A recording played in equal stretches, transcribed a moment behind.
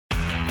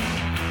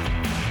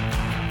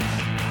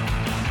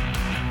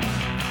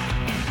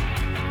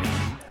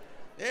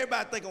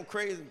everybody think I'm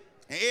crazy.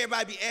 And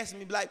everybody be asking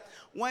me, like,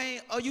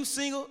 Wayne, are you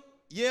single?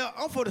 Yeah,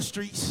 I'm for the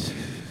streets.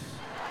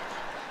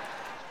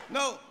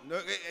 No,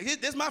 this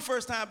is my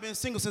first time being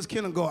single since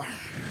kindergarten.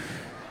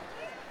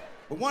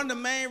 But one of the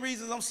main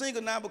reasons I'm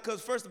single now,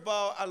 because first of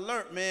all, I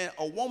learned, man,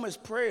 a woman's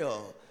prayer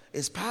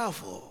is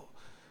powerful.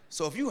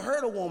 So if you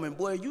hurt a woman,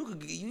 boy,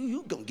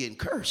 you gonna get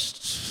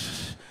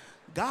cursed.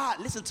 God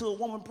listen to a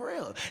woman's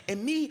prayer.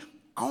 And me,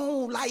 I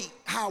don't like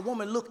how a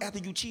woman look after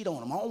you cheat on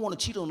them. I don't want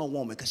to cheat on no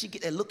woman because she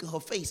get that look in her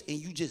face and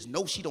you just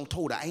know she don't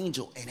told the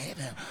angel in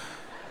heaven.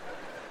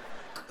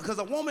 Because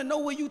a woman know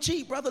when you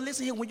cheat, brother.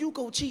 Listen here, when you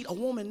go cheat, a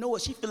woman know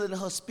it. She feel it in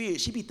her spirit.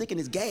 She be thinking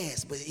it's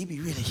gas, but it be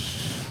really.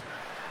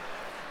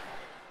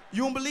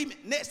 You don't believe me?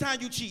 Next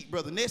time you cheat,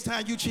 brother. Next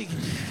time you cheat.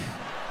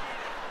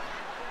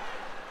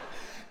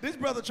 This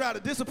brother tried to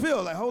disappear.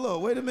 Like, hold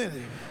on, wait a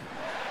minute.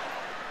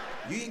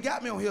 You ain't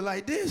got me on here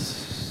like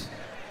this.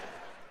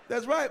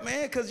 That's right,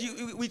 man, because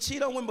we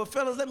cheat on women. But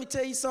fellas, let me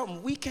tell you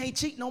something. We can't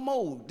cheat no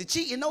more. The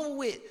cheating over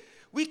with.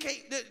 We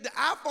can't, the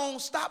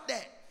iPhone stopped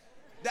that.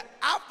 The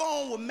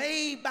iPhone was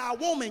made by a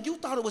woman. You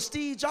thought it was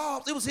Steve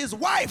Jobs. It was his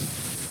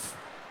wife.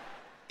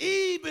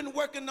 He been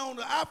working on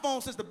the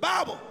iPhone since the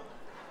Bible.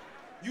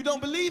 You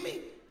don't believe me?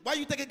 Why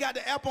you think it got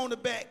the app on the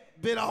back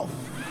bit off?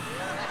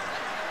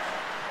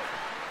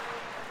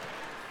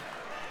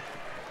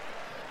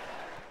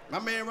 My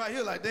man right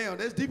here like, damn,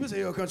 that's deep as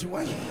hell, Country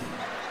Wayne.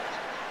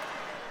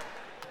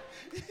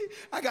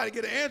 I gotta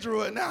get an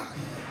Android now.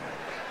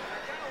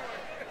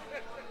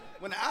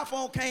 When the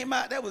iPhone came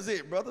out, that was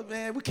it, brother,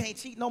 man. We can't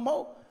cheat no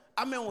more.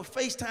 I remember when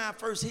FaceTime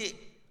first hit,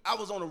 I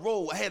was on the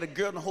road. I had a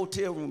girl in the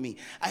hotel room with me.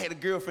 I had a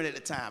girlfriend at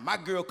the time. My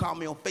girl called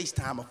me on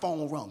FaceTime. My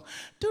phone rung.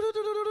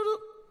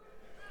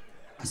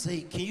 I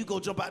say, can you go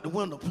jump out the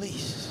window,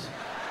 please?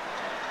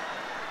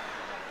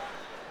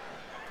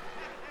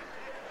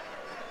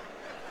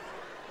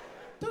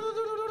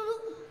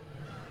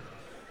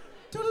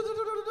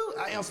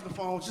 I answered the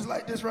phone just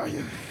like this right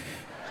here.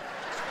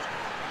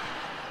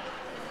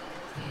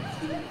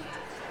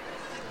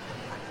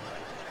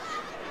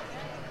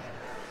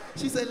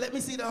 She said, let me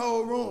see the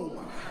whole room.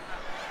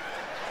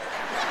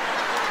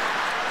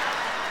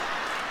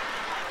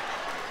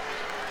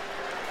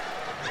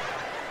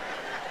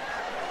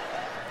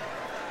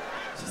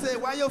 She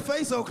said, why your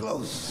face so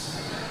close?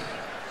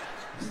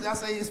 I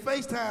say, it's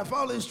FaceTime,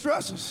 follow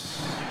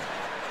instructions.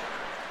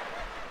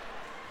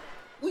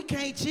 We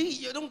can't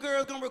cheat. Them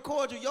girls gonna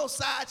record you. Your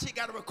side chick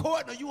got a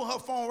recording of you on her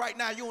phone right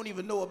now you don't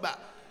even know about.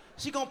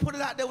 She gonna put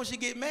it out there when she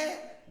get mad.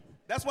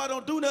 That's why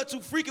don't do nothing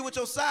too freaky with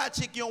your side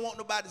chick. You don't want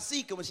nobody to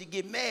see, because when she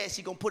get mad,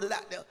 she gonna put it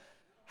out there.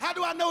 How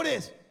do I know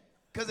this?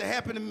 Because it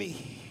happened to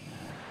me.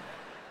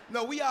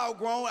 No, we all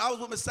grown. I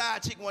was with my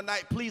side chick one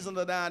night, pleasing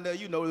her down there,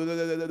 you know.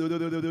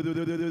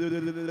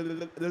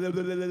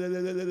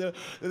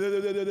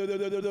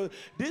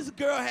 This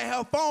girl had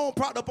her phone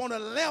propped up on a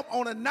lamp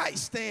on a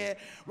nightstand,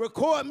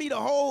 record me the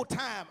whole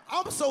time.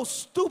 I'm so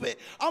stupid,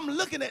 I'm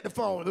looking at the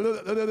phone.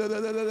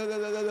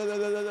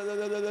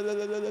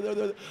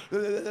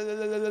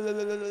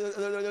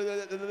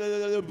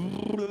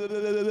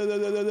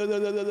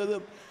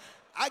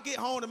 I get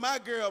home to my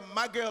girl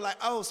like,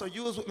 oh, so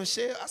you was with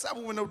Michelle? I said, I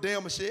wasn't with no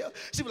damn Michelle.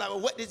 She was like, well,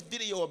 what this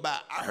video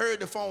about? I heard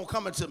the phone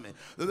coming to me.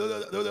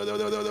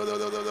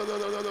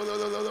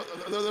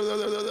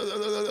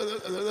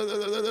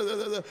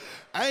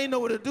 I ain't know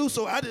what to do,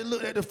 so I just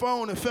looked at the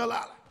phone and fell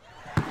out.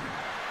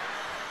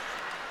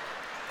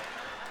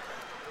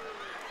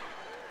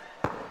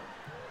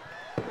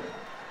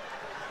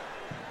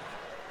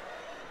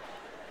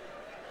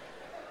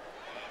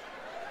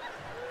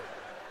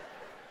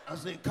 I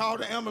said, call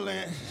the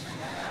ambulance.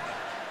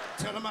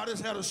 Tell them I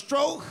just had a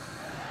stroke,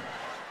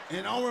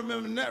 and I don't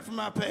remember nothing from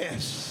my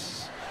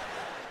past.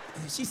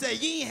 She said,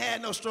 you ain't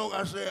had no stroke.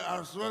 I said,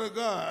 I swear to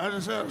God, I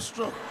just had a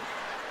stroke.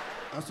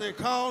 I said,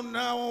 call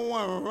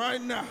 911 right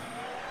now.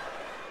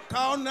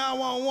 Call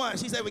 911.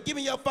 She said, well, give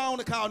me your phone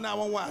to call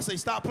 911. I said,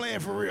 stop playing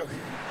for real.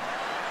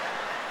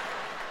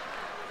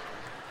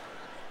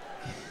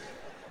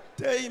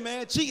 Tell you,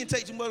 man, cheating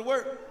takes too much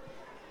work.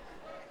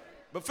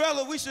 But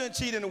fella, we shouldn't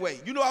cheat in a way.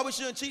 You know why we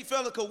shouldn't cheat,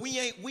 fella? Because we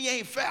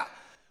ain't fair.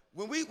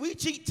 When we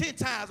cheat 10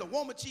 times, a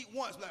woman cheat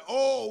once, like,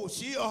 oh,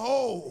 she a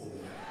hoe.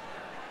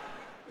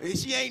 And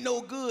she ain't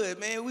no good,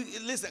 man.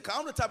 Listen, cause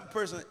I'm the type of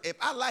person, if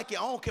I like you,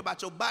 I don't care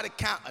about your body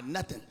count or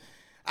nothing.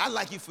 I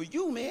like you for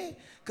you, man.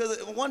 Cause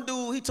one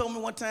dude, he told me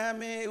one time,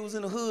 man, it was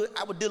in the hood,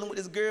 I was dealing with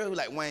this girl who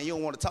like, Wayne, you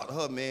don't want to talk to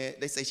her, man.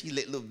 They say she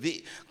let little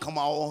Vic come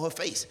all on her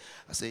face.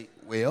 I say,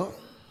 well,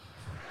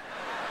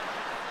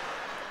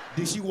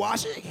 did she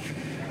wash it?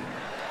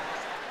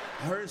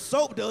 I heard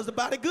soap does the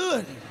body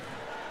good.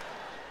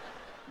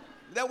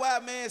 That's why,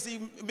 man, see,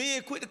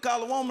 men quit to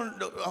call a woman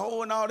a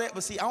hoe and all that,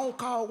 but see, I don't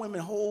call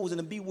women hoes in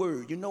a B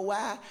word. You know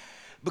why?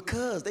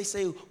 Because they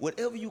say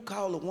whatever you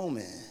call a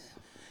woman,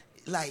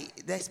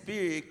 like that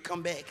spirit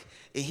come back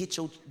and hit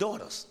your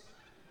daughters.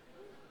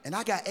 And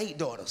I got 8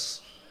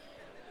 daughters.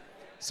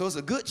 So it's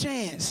a good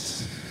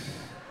chance.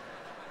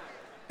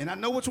 And I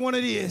know which one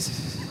it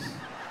is.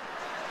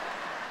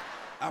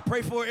 I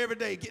pray for her every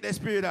day. Get that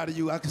spirit out of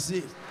you. I can see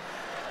it.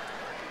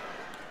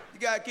 You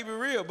gotta keep it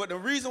real. But the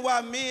reason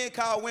why men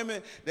call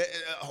women the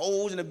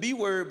hoes and the B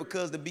word,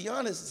 because to be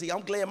honest, see,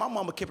 I'm glad my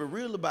mama kept it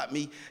real about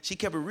me. She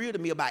kept it real to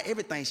me about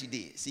everything she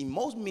did. See,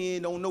 most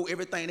men don't know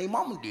everything they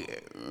mama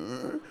did.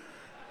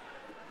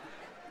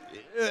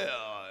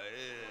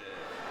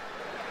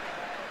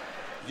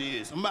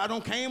 Yeah, somebody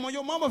done came on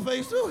your mama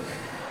face too.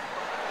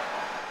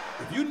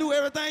 If you knew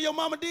everything your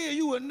mama did,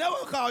 you would never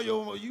call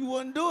you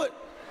wouldn't do it.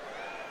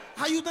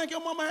 How you think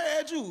your mama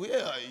had you?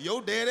 Yeah,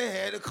 your daddy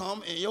had to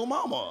come in your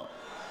mama.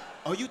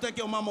 Or you think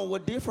your mama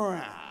was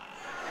different?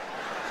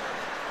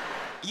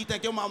 You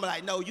think your mama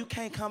like, no, you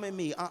can't come in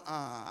me,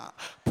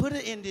 Put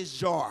it in this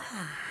jar.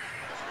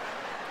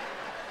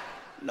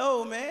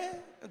 No, man,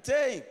 I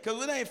tell you,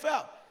 because it ain't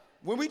fair.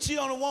 When we cheat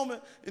on a woman,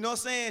 you know what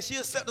I'm saying, she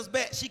accept us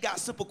back, she got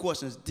simple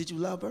questions. Did you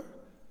love her?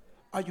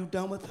 Are you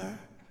done with her?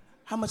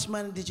 How much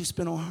money did you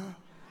spend on her?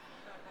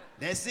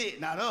 That's it,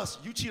 not us.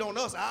 You cheat on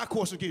us, our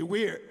questions get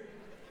weird.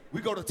 We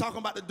go to talking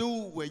about the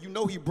dude where you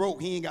know he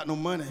broke, he ain't got no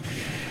money.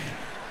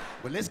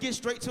 But let's get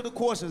straight to the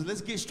questions.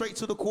 Let's get straight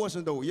to the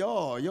questions though.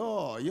 Y'all.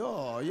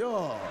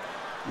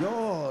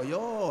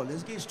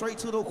 Let's get straight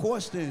to the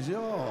questions,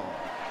 y'all.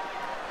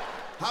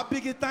 How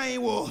big a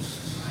thing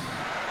was?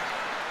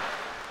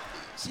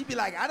 She be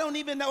like, I don't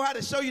even know how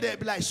to show you that.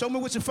 Be like, show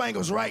me with your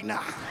fingers right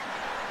now.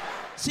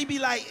 She be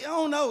like, I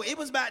don't know, it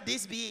was about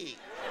this big.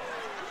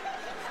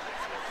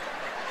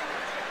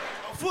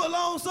 A foot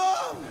long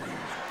sub?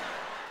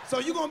 So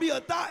you gonna be a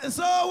thought in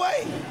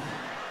Subway?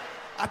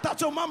 I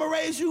thought your mama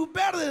raised you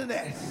better than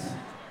that.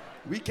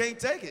 We can't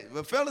take it.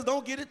 But fellas,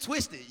 don't get it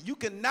twisted. You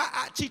cannot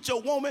out-cheat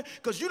your woman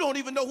because you don't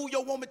even know who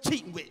your woman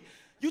cheating with.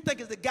 You think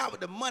it's the guy with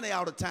the money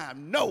all the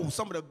time. No,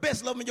 some of the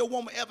best loving your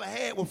woman ever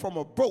had was from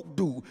a broke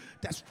dude.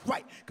 That's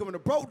right. Because when a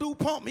broke dude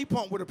pump, he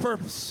pump with a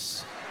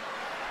purpose.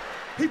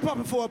 He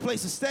pumping for a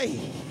place to stay,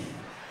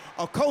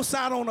 a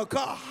cosign on a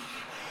car,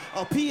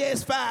 a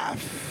PS5.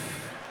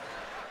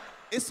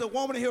 It's a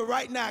woman here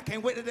right now,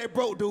 can't wait till that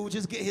broke dude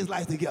just get his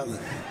life together.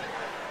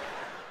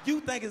 You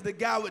think it's the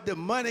guy with the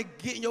money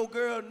getting your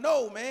girl?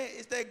 No, man,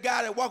 it's that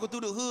guy that walking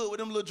through the hood with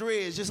them little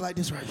dreads just like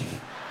this right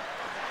here.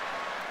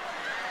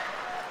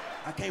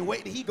 I can't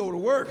wait till he go to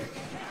work.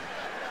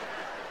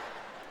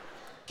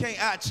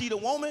 Can't out-cheat a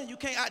woman. You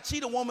can't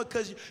out-cheat a woman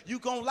because you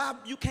gonna lie.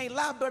 You can't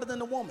lie better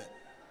than a woman.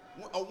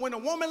 When a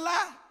woman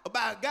lie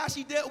about a guy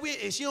she dealt with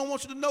and she don't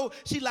want you to know,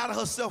 she lie to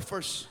herself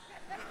first.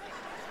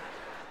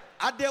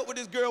 I dealt with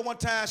this girl one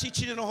time. She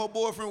cheated on her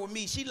boyfriend with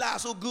me. She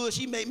lied so good,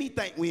 she made me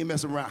think we ain't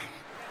messing around.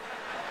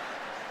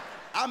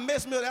 I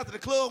messed me up after the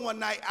club one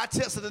night. I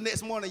texted her the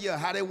next morning, yeah,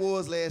 how that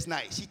was last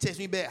night. She texted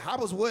me back, how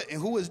was what and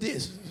who is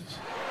this?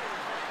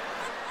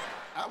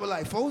 I was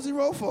like,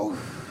 404.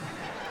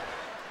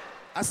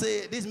 I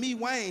said, this me,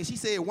 Wayne. She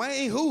said,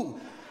 Wayne who?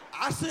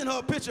 I sent her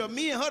a picture of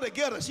me and her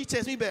together. She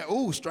texted me back,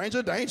 ooh,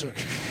 stranger danger.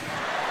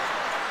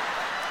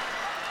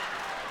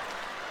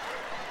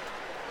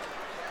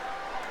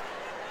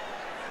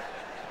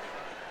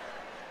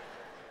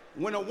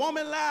 When a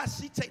woman lies,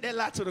 she take that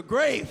lie to the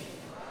grave.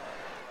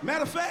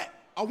 Matter of fact,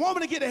 a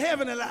woman to get to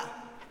heaven and lie.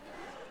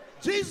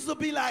 Jesus will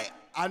be like,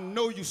 I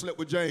know you slept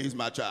with James,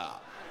 my child.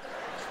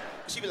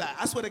 She be like,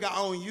 I swear to God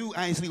on you,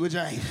 I ain't sleep with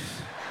James.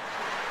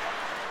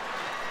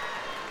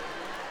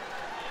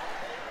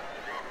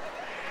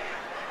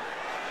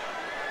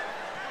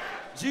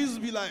 Jesus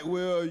be like,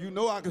 well, you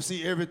know I can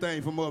see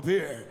everything from up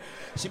here.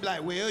 She be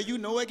like, well, you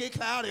know it get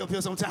cloudy up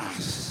here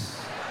sometimes.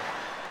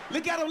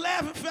 Look at them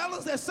laughing,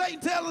 fellas. That's Satan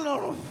telling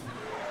on them.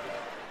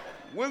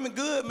 Women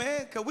good,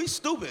 man, because we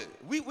stupid.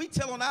 We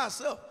tell on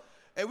ourselves.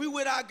 And we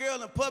with our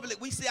girl in public,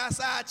 we see our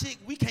side chick,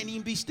 we can't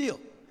even be still.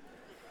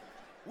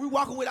 We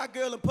walking with our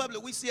girl in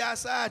public, we see our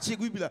side chick,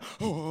 we be like,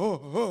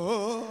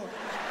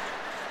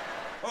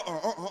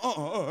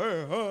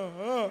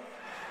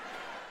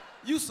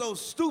 You so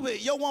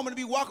stupid. Your woman to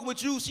be walking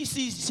with you, she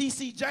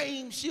see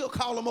James, she'll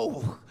call him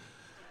over.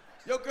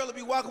 Your girl will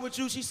be walking with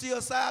you, she see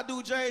her side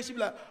dude, James, she be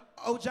like,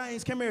 oh,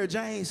 James, come here,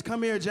 James.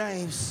 Come here,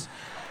 James.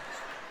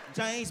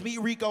 James, meet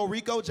Rico.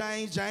 Rico,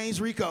 James,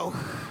 Rico.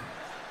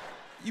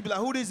 You be like,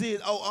 who this is?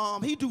 Oh,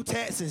 he do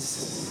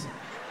taxes.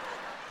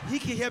 He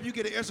can help you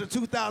get an extra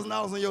 $2,000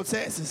 on your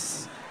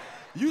taxes.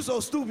 You so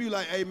stupid, you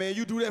like, hey, man,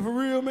 you do that for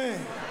real, man?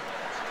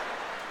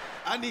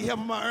 I need help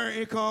with my earned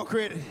income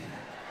credit.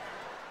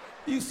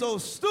 You so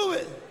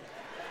stupid.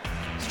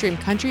 Stream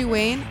Country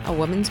Wayne, A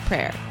Woman's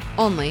Prayer,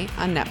 only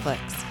on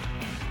Netflix.